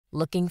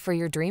Looking for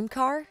your dream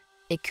car?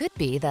 It could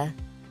be the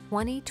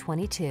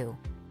 2022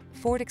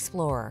 Ford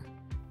Explorer.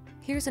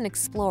 Here's an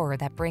Explorer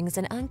that brings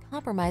an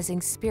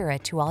uncompromising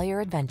spirit to all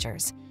your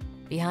adventures.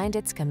 Behind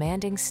its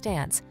commanding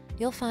stance,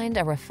 you'll find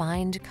a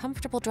refined,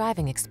 comfortable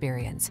driving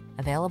experience,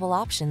 available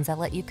options that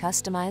let you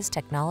customize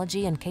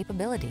technology and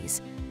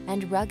capabilities,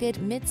 and rugged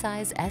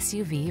midsize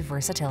SUV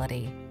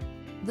versatility.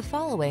 The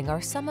following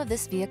are some of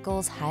this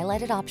vehicle's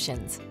highlighted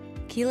options: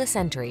 keyless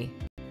entry,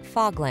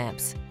 fog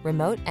lamps,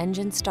 remote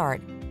engine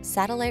start,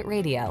 satellite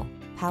radio,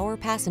 power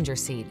passenger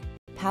seat,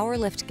 power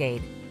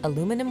liftgate,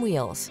 aluminum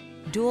wheels,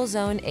 dual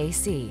zone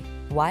AC,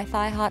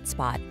 Wi-Fi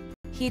hotspot,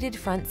 heated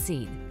front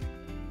seat.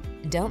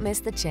 Don't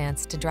miss the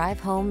chance to drive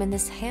home in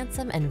this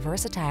handsome and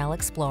versatile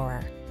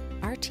Explorer.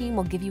 Our team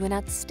will give you an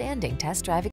outstanding test drive